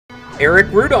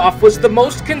Erick Rudolph was the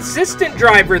most consistent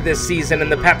driver this season in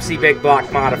the Pepsi Big Block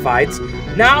Modifieds,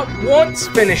 not once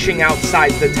finishing outside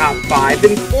the top 5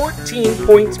 in 14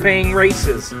 points-paying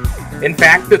races. In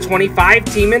fact, the 25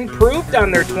 team improved on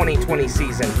their 2020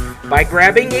 season by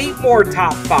grabbing 8 more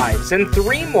top 5s and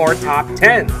 3 more top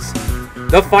 10s.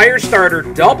 The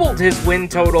Firestarter doubled his win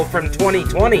total from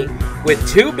 2020 with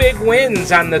 2 big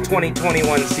wins on the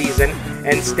 2021 season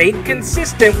and stayed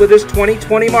consistent with his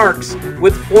 2020 marks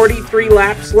with 43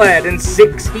 laps led and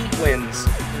 6 heat wins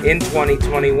in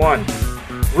 2021.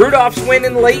 Rudolph's win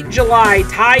in late July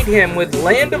tied him with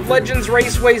Land of Legends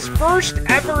Raceway's first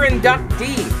ever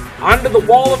inductee onto the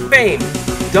Wall of Fame,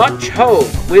 Dutch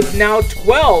Hogue, with now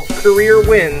 12 career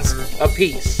wins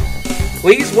apiece.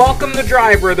 Please welcome the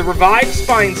driver of the Revived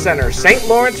Spine Center, St.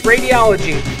 Lawrence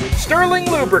Radiology, Sterling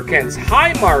Lubricants,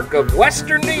 High Mark of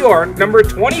Western New York, number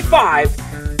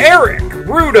 25, Erick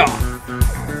Rudolph.